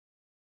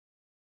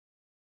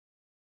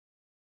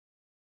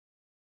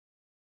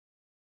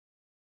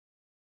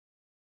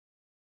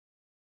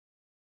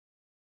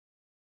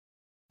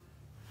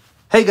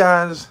Hey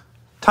guys,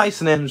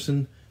 Tyson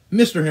Anderson,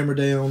 Mr.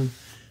 Hammerdown.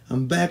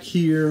 I'm back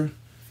here.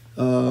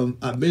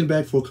 I've been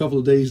back for a couple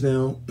of days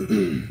now.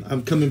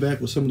 I'm coming back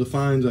with some of the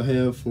finds I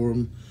have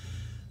from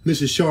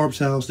Mrs. Sharp's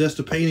house. That's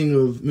the painting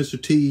of Mr.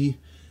 T.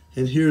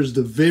 And here's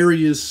the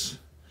various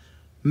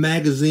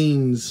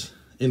magazines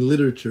and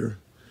literature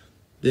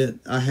that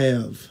I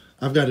have.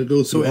 I've got to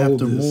go through all of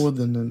this. After more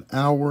than an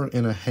hour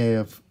and a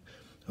half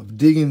of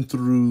digging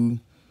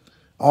through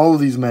all of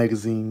these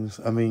magazines,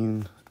 I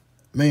mean,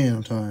 man,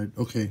 I'm tired.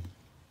 Okay.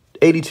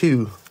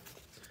 82.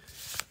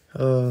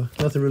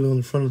 Nothing really on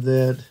the front of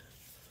that.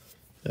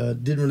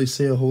 Didn't really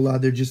say a whole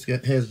lot there. Just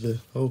has the,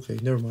 okay,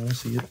 never mind. I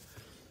see it.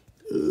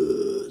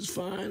 It's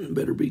fine.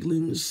 Better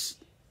Beaglings.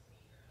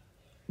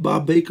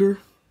 Bob Baker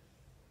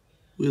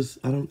with,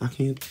 I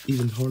can't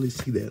even hardly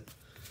see that.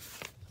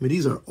 I mean,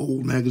 these are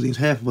old magazines.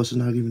 Half of us is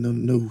not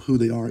even know who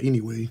they are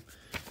anyway.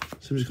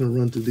 So I'm just going to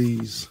run through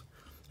these.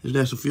 There's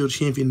National Field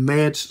Champion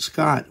Matt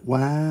Scott.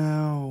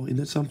 Wow. Isn't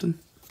that something?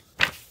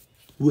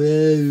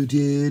 Whoa,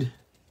 dude.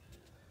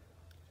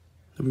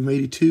 Number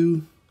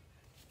 82.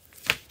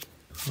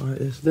 All right,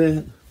 that's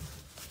that.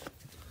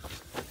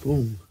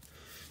 Boom.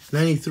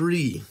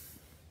 93.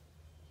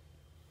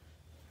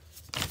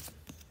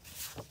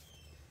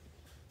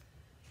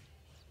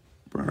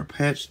 Briar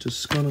Patch to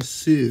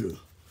Sconasue.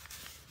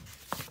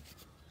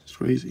 It's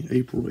crazy.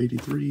 April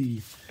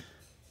 83.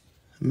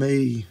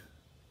 May.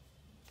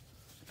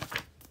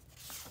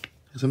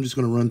 So I'm just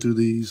going to run through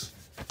these.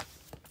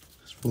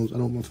 I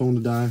don't want my phone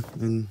to die,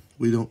 and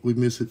we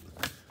miss it.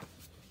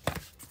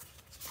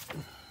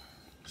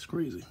 It's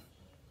crazy.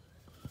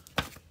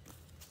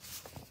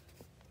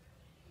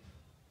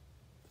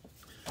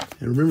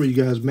 And remember, you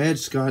guys, Mad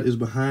Scott is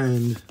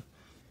behind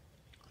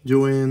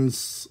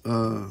Joanne's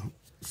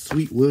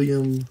Sweet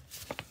William.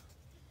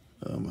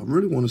 I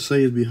really want to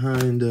say is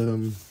behind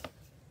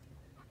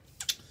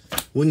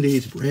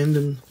Wingate's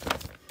Brandon.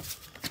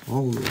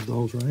 All of those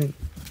dogs, right?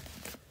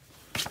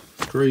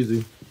 It's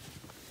crazy.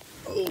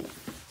 Oh.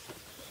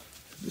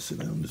 Just sit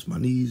down. Just my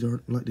knees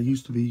aren't like they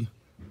used to be.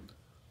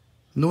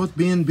 North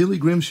Bend, Billy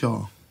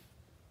Grimshaw.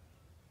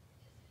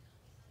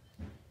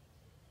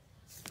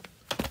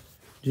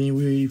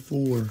 January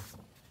 4.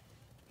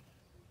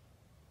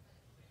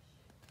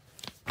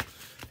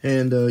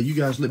 And you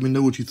guys let me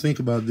know what you think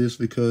about this,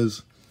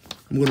 because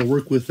I'm going to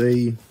work with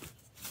a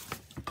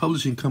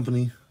publishing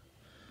company.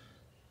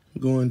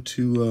 I'm going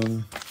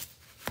to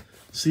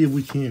see if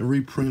we can't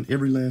reprint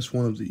every last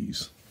one of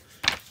these.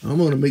 I'm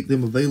going to make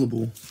them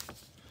available.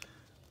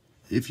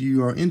 If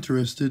you are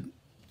interested,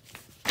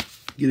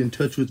 get in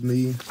touch with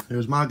me.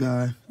 There's my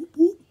guy,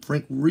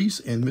 Frank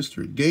Reese, and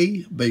Mr.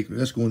 Gay Baker.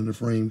 That's going in the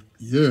frame.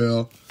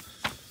 Yeah.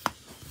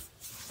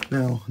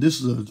 Now, this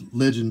is a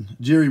legend.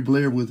 Jerry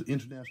Blair with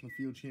International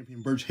Field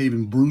Champion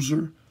Birchhaven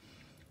Bruiser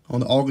on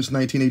the August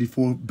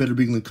 1984 Better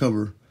Beagling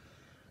cover.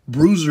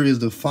 Bruiser is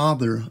the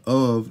father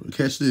of,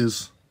 catch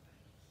this,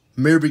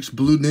 Mavericks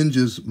Blue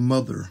Ninja's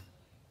mother.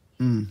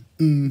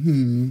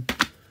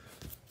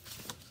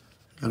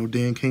 Got old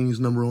Dan Kane's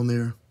number on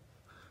there.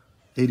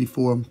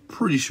 84. I'm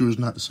pretty sure it's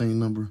not the same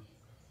number.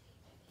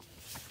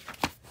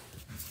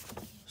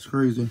 It's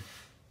crazy.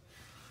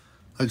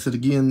 Like I said,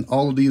 again,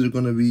 all of these are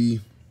going to be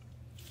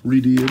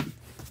redid.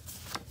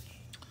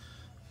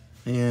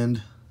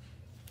 And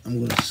I'm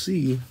going to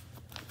see if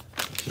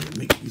I can't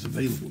make these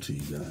available to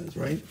you guys,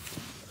 right?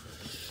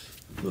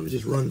 Let me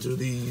just run through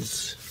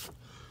these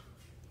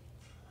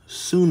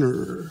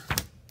sooner.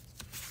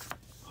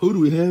 Who do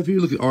we have here?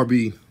 Look at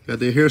RB. Got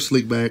their hair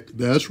slicked back.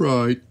 That's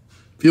right.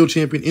 Field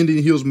Champion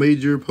Indian Hills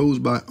Major,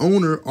 posed by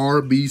owner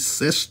RB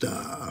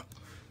Sesta.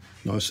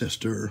 No,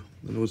 Sester.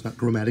 I know it's not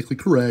grammatically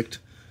correct.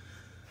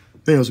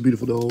 Man, it's a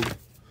beautiful dog.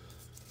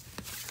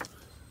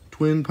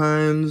 Twin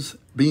Pines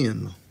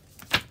Ben.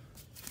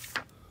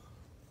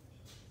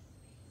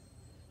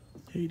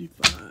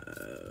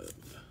 85.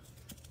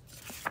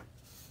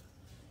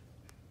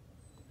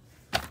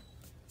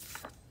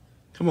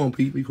 Come on,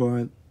 Pete, be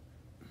quiet.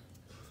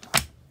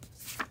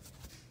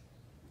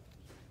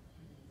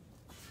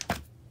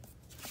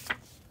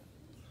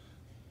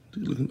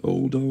 These looking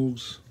old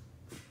dogs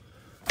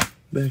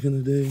back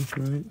in the day,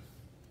 right?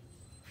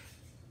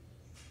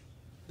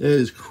 That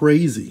is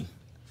crazy.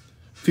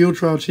 Field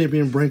Trial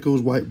Champion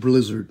Branko's White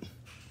Blizzard.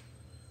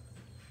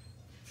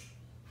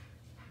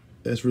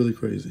 That's really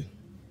crazy.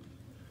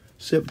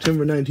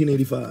 September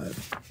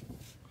 1985.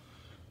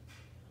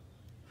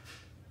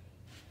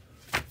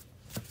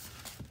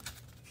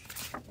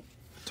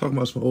 Talking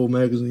about some old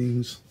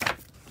magazines.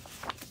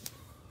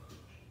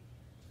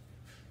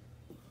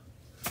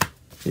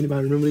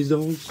 Anybody remember these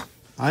dogs?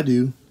 I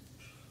do.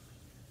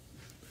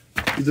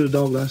 These are the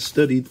dogs I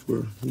studied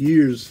for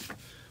years.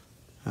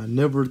 I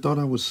never thought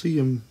I would see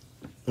them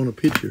on a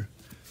picture.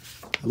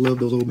 I love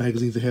those old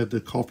magazines that have the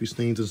coffee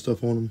stains and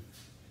stuff on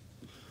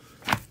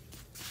them.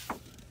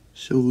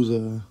 Shows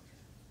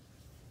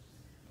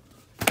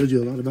tells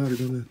you a lot about it,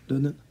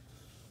 doesn't it?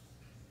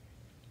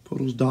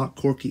 Photos Doc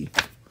Corky.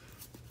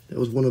 That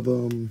was one of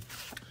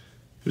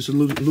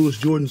Mr. Lewis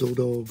Jordan's old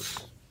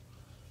dogs.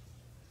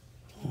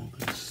 Oh,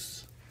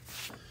 goodness.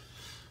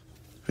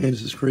 Man,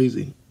 this is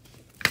crazy.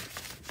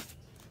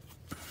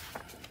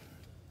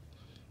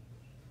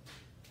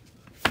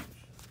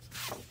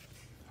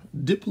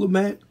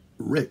 Diplomat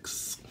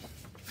Rex.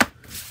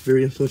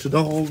 Very influential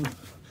dog.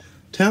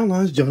 Town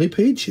Lines Johnny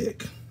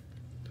Paycheck.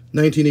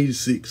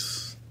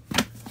 1986.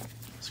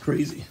 It's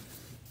crazy.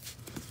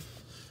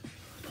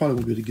 Probably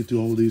won't be able to get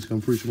through all of these because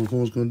I'm pretty sure my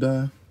phone's going to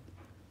die.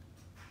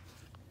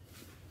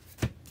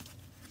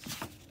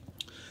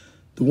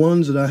 The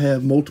ones that I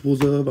have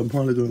multiples of, I'm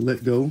probably going to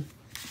let go.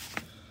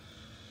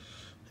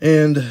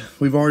 And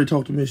we've already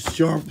talked to Miss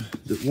Sharp.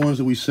 The ones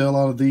that we sell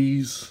out of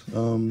these,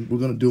 we're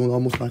going to do it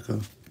almost like a,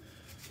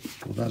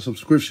 well, not a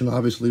subscription,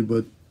 obviously,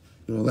 but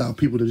you know, allow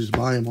people to just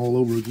buy them all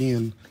over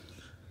again.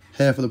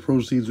 Half of the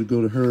proceeds would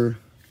go to her.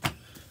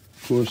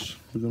 Of course,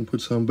 we're going to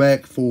put some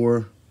back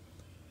for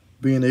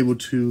being able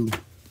to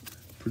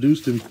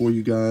produce them for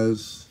you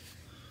guys.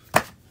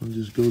 I'll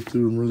just go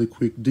through them really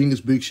quick.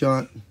 Dingus Big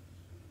Shot.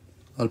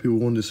 A lot of people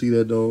wanted to see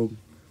that dog.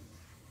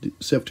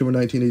 September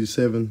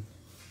 1987.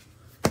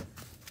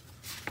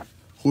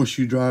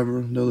 Horseshoe Driver,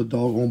 another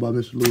dog owned by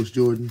Mr. Lewis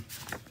Jordan.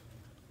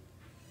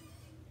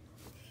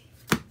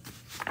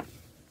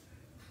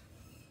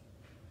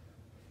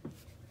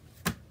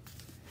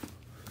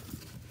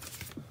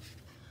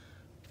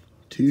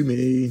 To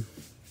me.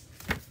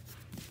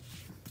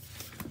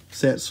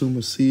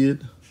 Satsuma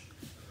Sid.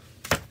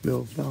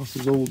 Mel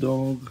Faust's old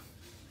dog.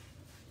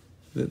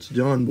 That's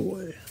John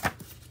Boy.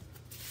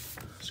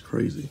 It's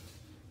crazy.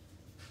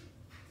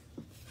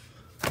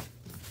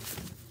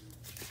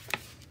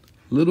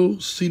 Little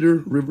Cedar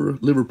River,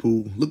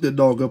 Liverpool. Look that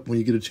dog up when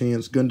you get a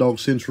chance. Gundog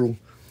Central.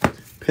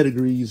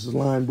 Pedigrees,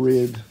 line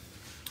bred.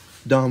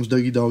 Dom's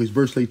Dougie Dog. He's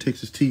Versley,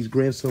 Texas T's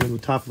grandson on the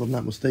top, if I'm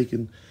not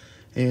mistaken.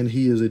 And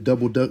he is a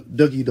double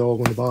Dougie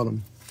dog on the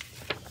bottom.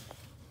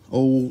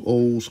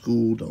 Old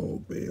school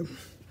dog, man.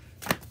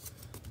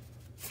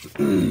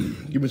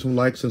 Give me some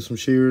likes and some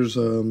shares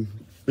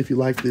if you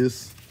like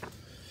this.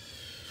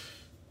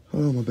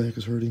 Oh, my back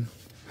is hurting.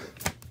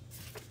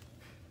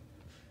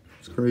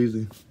 It's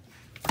crazy.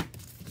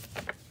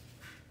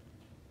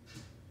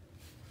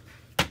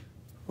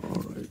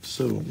 Alright,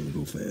 so I'm going to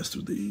go fast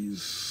through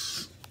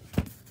these.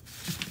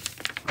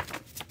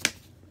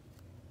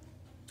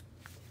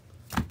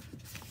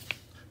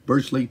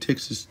 Birch Lake,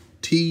 Texas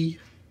T.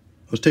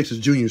 Oh, it's Texas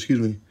Junior, excuse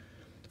me.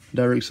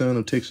 Direct son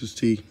of Texas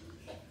T.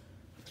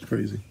 It's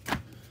crazy.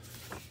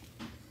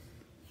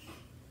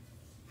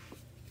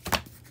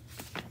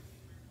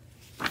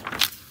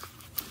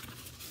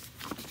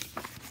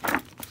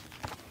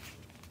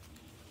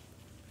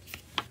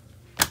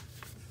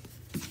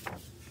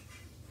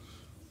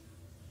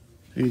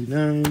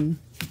 '89.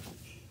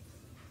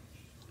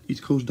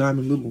 East Coast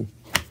Diamond Little.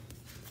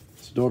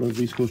 It's the daughter of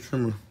East Coast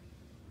Trimmer.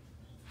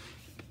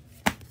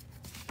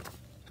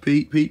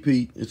 Pete.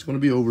 It's going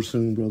to be over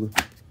soon, brother.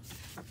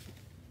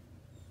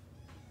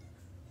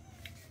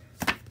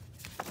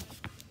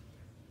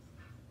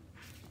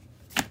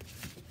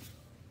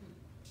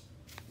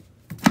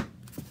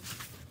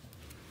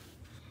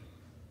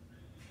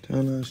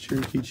 Town Lines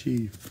Cherokee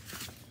Chief.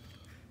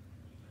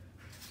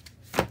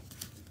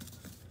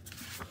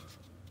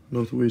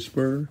 Northway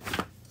Spur.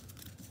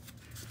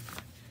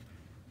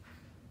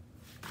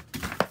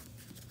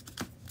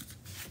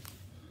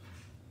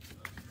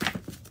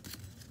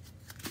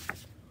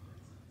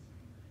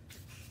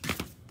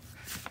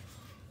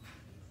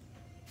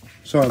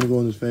 Sorry I'm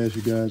going this fast,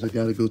 you guys. I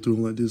gotta go through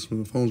them like this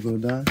when the phone's gonna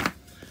die.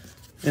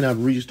 And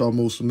I've reached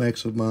almost the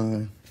max of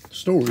my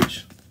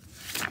storage.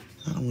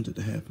 I don't want that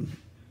to happen.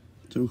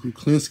 Joe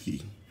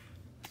Kuklinski.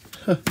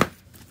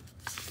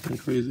 Ain't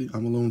crazy.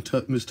 I'm Alone,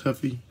 Miss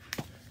Tuffy.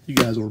 You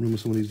guys don't remember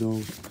some of these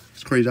dogs.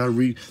 It's crazy. I've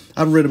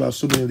read about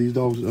so many of these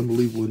dogs. It's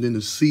unbelievable. And then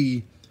to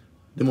see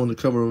them on the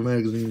cover of a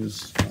magazine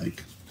is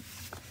like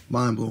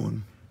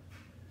mind-blowing.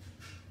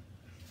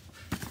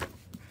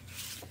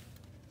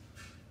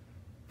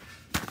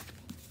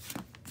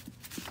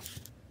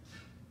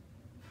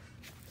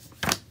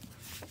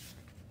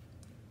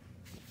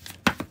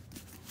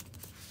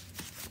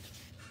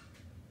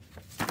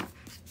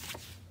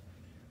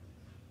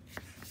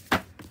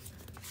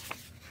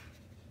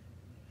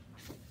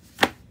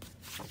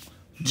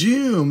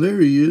 Jim,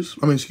 there he is.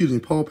 I mean, excuse me,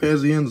 Paul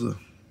Pazienza.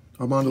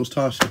 Armando's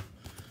Tasha.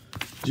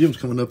 Jim's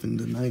coming up in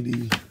the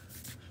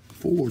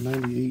 94,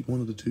 98, one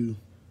of the two.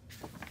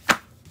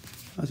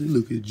 I said,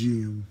 look at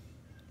Jim.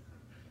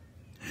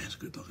 That's a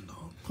good looking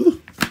dog. Whew.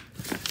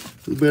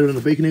 Looks better than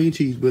a bacon, egg, and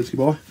cheese biscuit,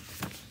 boy.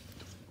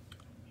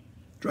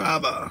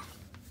 Driver.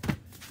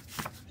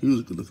 He was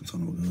a good looking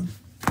son of a gun.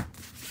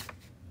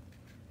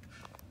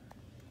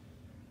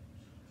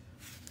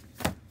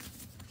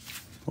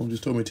 Phone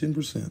just told me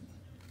 10%.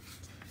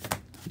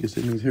 I guess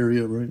that means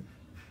hurry up, right?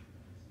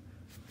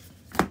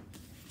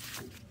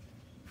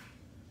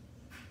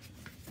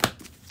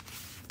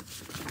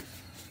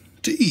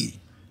 T.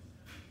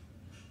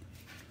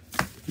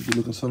 You good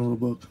looking son of a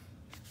buck.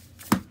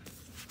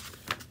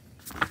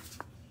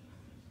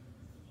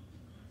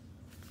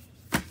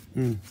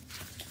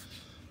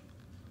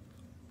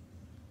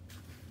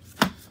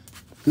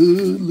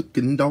 Good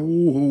looking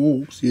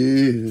dogs,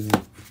 yeah.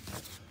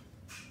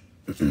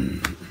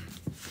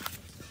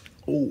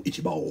 Oh,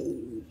 itchy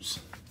balls.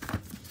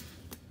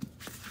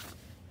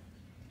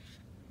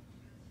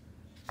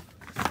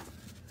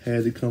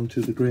 Had to come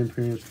to the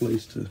grandparents'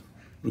 place to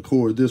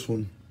record this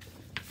one.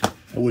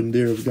 I wouldn't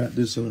dare have got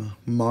this in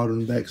a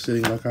modern back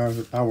setting like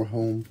our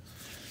home.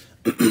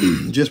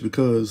 Just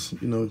because,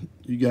 you know,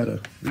 you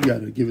gotta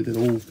give it that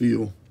old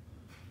feel.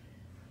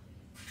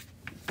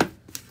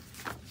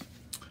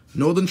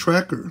 Northern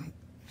Tracker.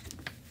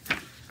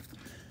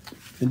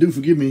 And do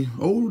forgive me,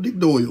 old Dick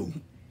Doyle.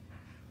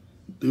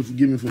 Do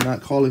forgive me for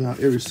not calling out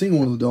every single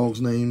one of the dogs'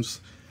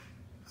 names.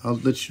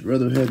 I'd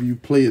rather have you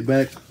play it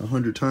back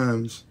 100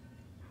 times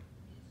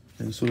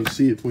and sort of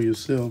see it for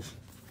yourself.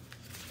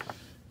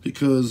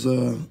 Because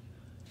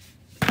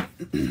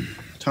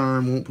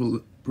time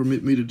won't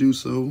permit me to do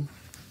so.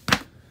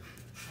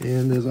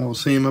 And as I was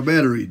saying, my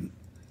battery,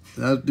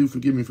 do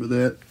forgive me for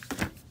that.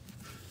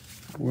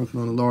 Working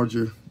on a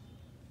larger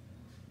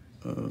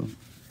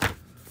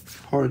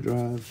hard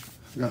drive.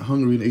 I got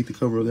hungry and ate the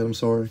cover of that, I'm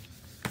sorry.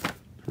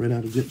 Ran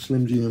out of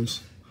Slim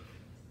Jims.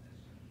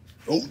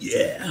 Oh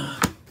yeah!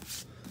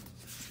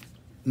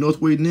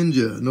 Northway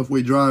Ninja,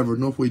 Northway Driver,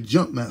 Northway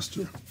Jump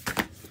Master.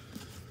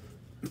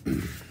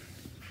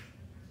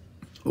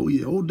 Oh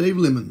yeah, old Dave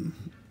Lemon.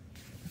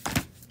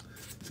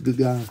 He's a good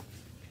guy.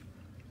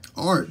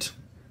 Art.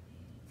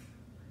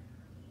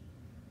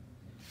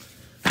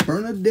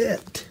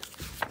 Bernadette.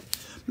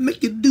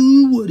 Make it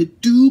do what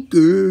it do,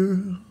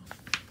 girl.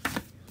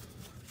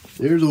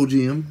 There's old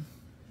Jim.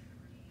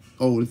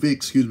 Oh, Vic,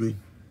 excuse me.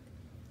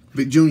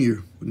 Vic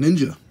Jr.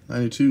 Ninja,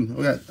 92.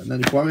 I got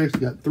 94. I actually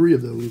got 3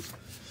 of those.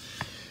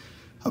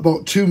 I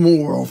bought 2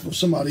 more off of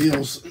somebody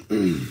else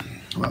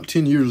about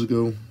 10 years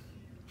ago.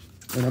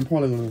 And I'm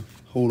probably going to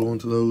hold on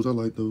to those. I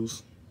like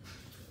those.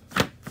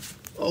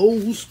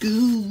 Old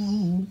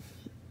school.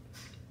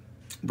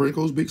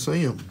 Branko's Big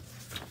Sam.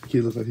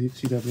 Kid looks like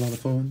she's having a lot of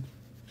fun.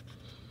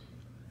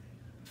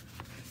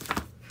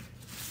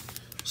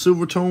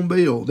 Silvertone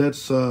Bale.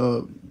 That's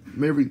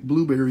Maverick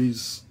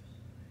Blueberry's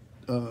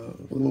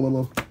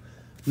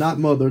not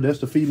mother. That's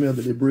the female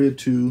that they bred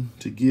to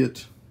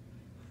get.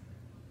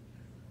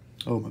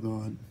 Oh my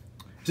God.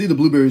 It's either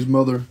Blueberry's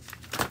mother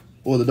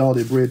or the dog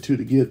they bred to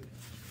get.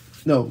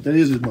 No, that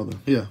is his mother.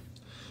 Yeah.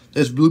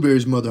 That's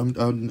Blueberry's mother.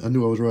 I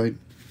knew I was right.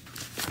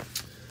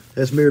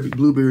 That's Maverick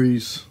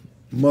Blueberry's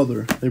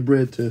mother. They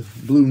bred to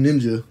Blue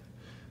Ninja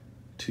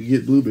to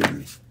get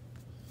Blueberry.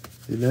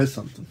 And that's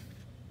something.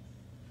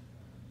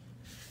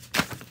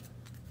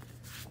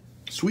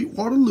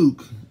 Sweetwater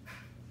Luke.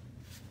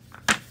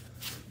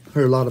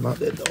 Heard a lot about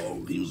that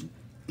dog. He was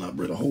not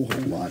bred a whole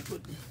lot,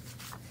 but.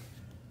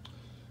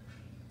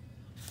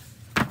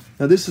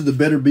 Now this is the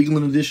Better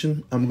Beagling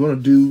edition. I'm going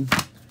to do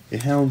a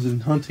Hounds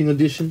and Hunting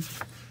edition,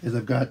 as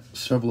I've got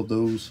several of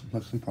those.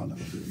 I'm probably not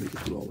going to be able to make it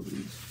through all of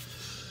these.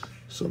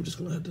 So I'm just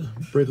going to have to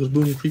break those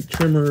Boone Creek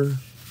Trimmer.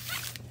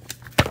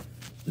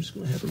 I'm just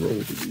going to have to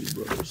roll through these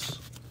brothers.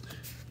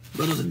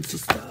 Brothers and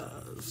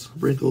sisters.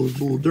 Branko's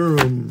Bull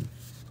Durham.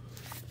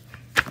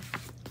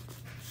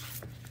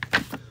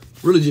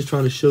 Really just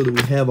trying to show that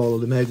we have all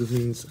of the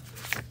magazines.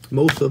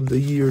 Most of the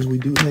years we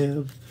do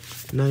have.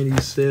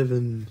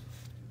 97.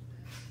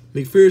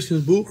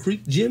 McPherson's Bull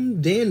Creek Jim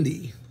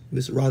Dandy.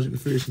 Mr. Roger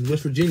McPherson,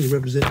 West Virginia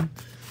representing.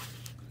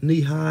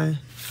 Knee High,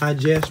 High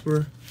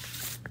Jasper.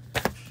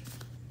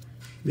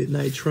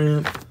 Midnight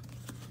Tramp.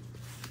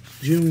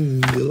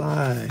 June,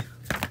 July,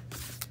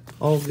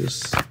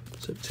 August,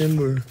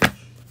 September,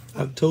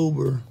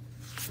 October,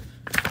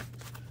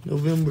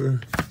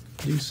 November,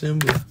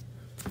 December.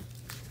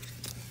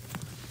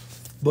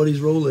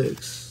 Buddy's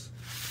Rolex.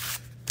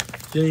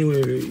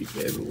 January,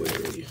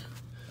 February,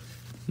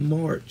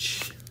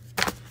 March,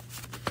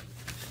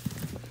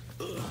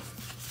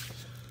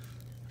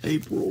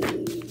 April.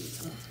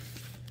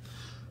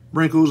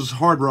 Branko's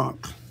Hard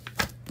Rock.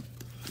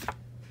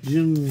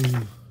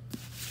 June,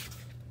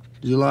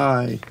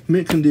 July,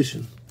 mint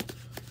condition.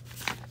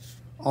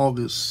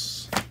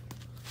 August,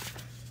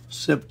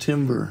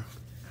 September,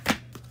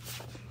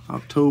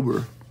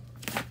 October,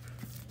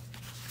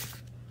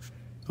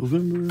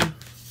 November.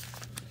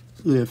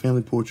 Look at that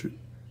family portrait.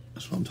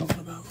 That's what I'm talking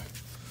about.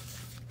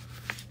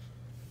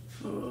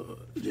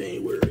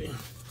 January.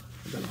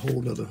 I got a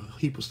whole nother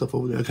heap of stuff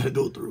over there I gotta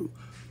go through.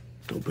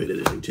 Don't pay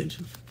that any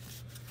attention.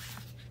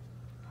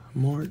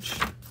 March,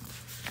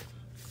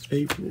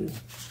 April,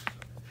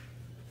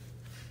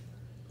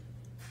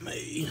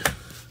 May,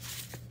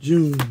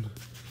 June,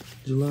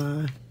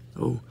 July.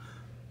 Oh,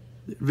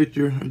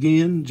 Victor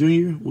again,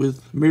 Jr.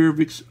 with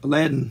Maravic's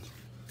Aladdin.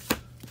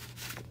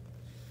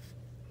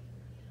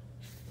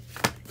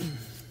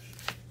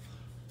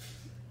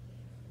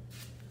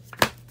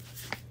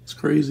 It's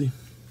crazy.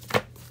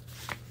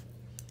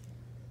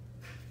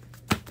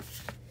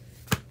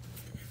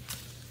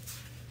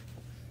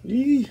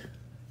 Yee.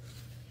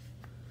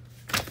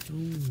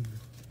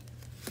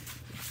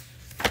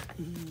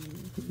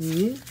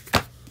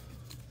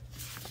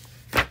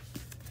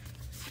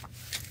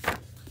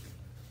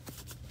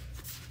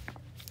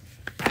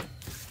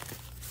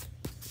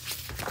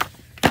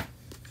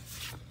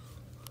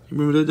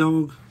 Remember that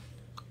dog?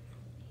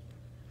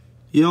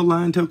 Yell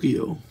Line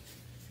Tokyo.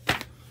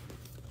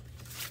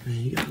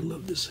 Man, you gotta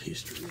love this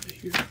history right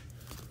here.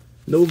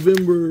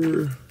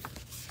 November,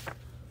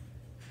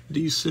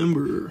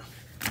 December.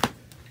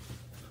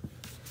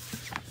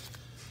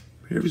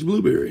 Harry's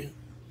Blueberry.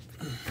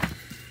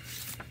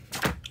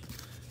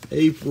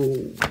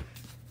 April,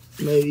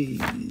 May,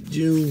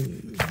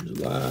 June,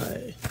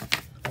 July,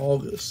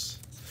 August.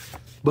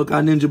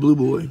 Buckeye Ninja Blue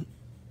Boy.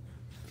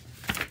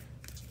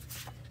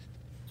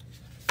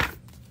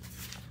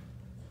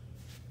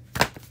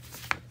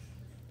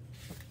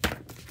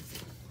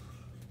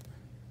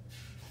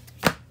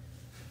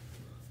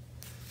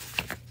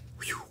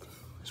 Whew,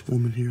 it's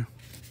warm in here.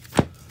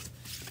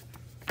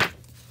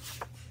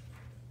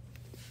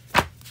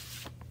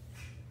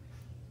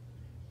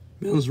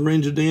 Mountains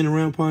Ranger Dan and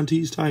Round Pond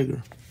Tees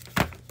Tiger.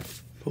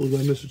 Posed by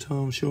Mr.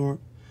 Tom Sharp.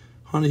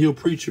 Honey Hill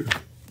Preacher.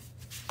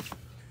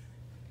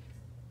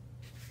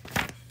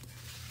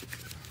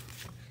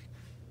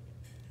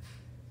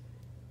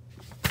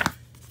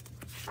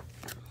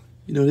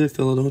 You know that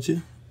fella, don't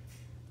you?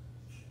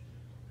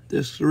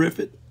 That's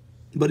terrific.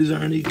 Buddy's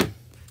Iron Eagle.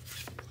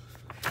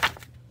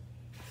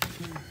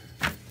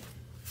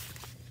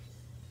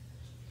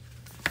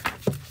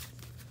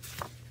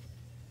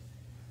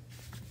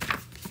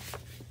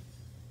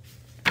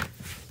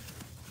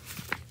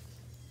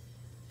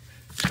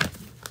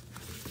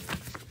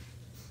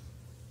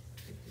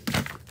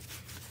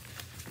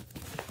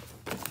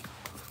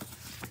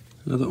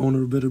 Another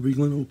owner of Better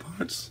Beagling Old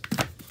Pots.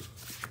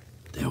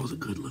 That was a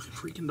good looking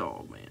freaking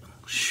dog, man.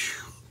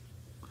 Whew.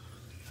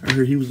 I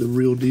heard he was the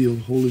real deal,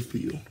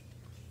 Holyfield.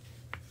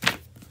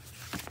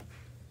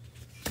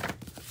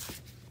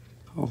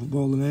 Off of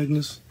Ball and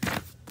Agnes.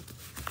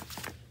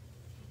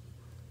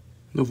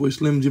 Northway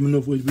Slim Jim and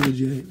Northway Billy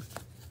Jack.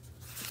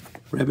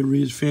 Rabbit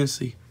Ridge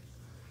Fancy.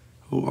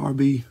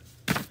 ORB.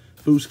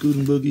 Boo Scoot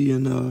and Boogie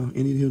and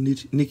Indian Hill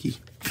Nicky.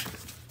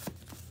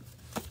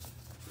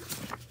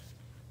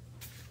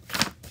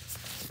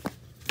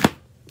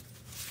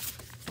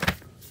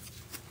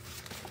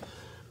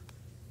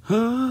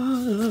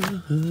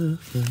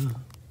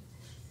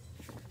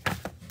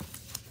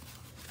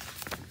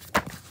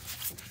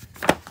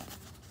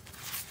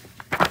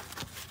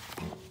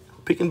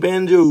 Picking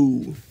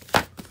Banjo.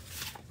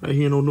 Right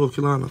here in Old North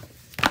Carolina.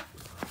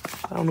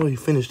 I don't know if he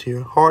finished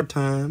here. Hard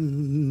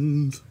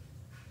Times.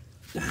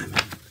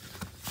 Diamond.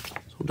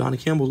 So Donnie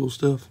Campbell's little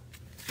stuff.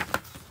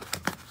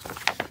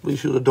 I believe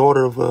she was the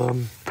daughter of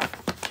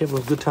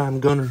Campbell's Good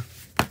Time Gunner.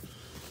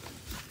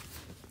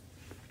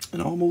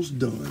 And almost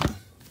done.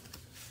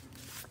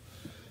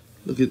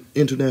 Look at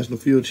International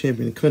Field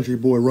Champion, Country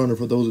Boy Runner,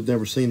 for those that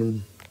never seen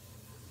him.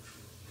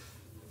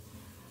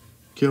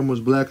 Kilmer's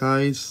Black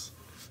Ice.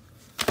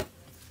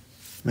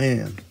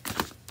 Man.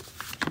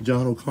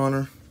 John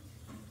O'Connor.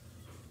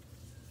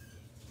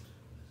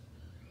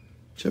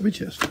 Chubby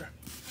Chester.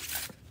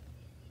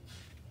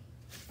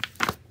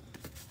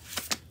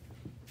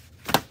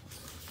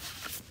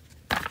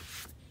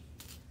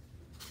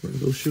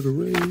 Rainbow Sugar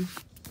Ray.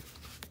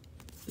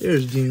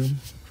 There's Jim.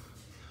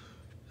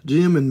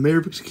 Jim and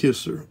Mavericks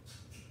Kisser.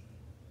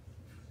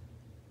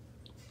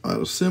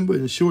 Out of Simba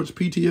and Shorts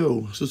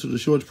PTO, sister to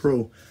Shorts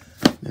Pro.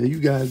 Now you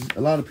guys, a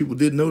lot of people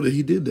didn't know that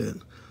he did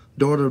that.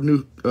 Daughter of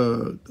New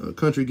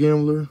Country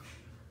Gambler.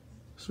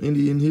 Some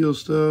Indian Hill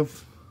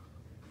stuff.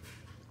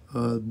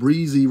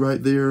 Breezy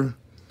right there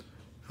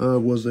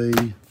was a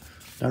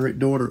direct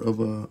daughter of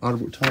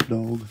Otterwood Top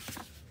Dog.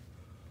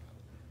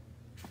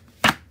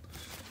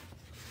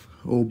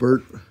 Old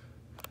Bert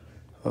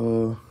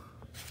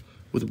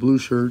with a blue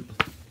shirt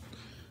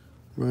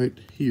right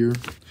here.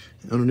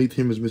 Underneath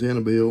him is Miss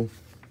Annabelle.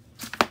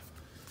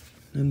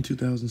 In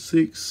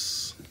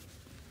 2006,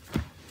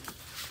 let's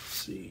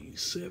see,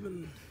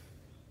 7.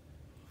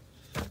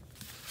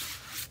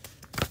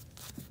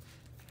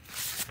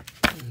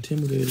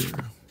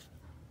 Intimidator.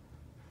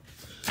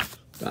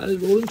 Got his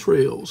Rolling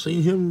Trail.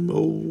 Seen him,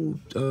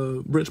 old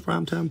Brett's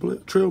Primetime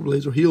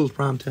Trailblazer, Hill's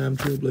Primetime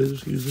Trailblazer,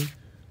 excuse me.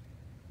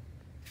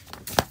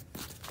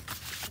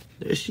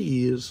 There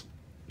she is.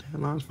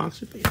 Lines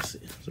Foxy Fancy.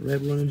 It's a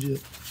rabbit running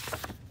jip.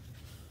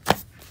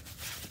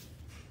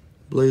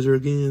 Blazer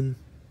again.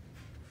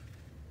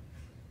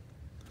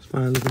 It's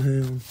fine looking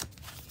hound.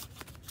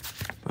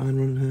 Fine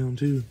running hound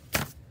too.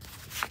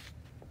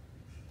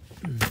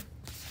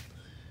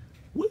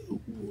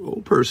 Woo,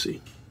 old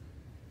Percy.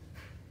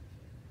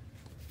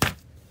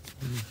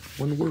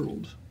 One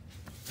world.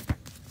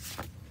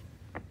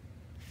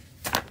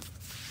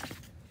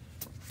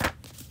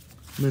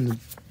 I'm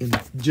in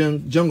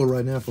the jungle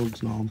right now,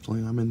 folks. No, I'm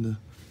playing. I'm in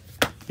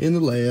the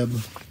lab.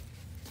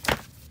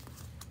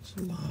 It's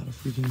a lot of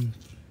freaking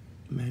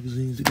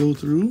magazines to go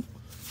through.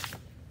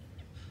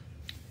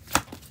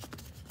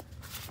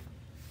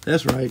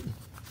 That's right.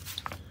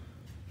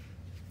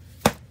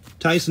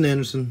 Tyson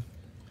Anderson,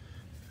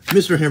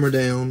 Mr.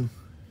 Hammerdown,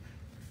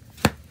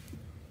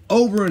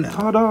 over and out.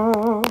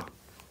 Ta-da!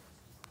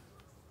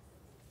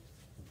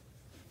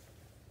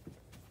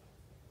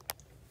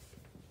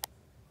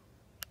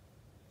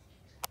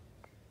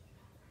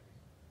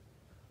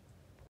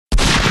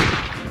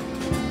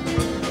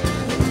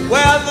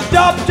 Well, the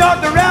dog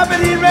chalked the rabbit,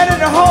 he's ready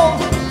to hold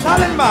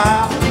Silent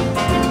Mile.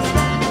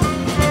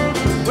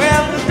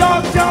 Well, the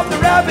dog chalked the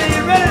rabbit,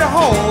 he's ready to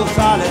hold Silent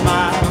Mile.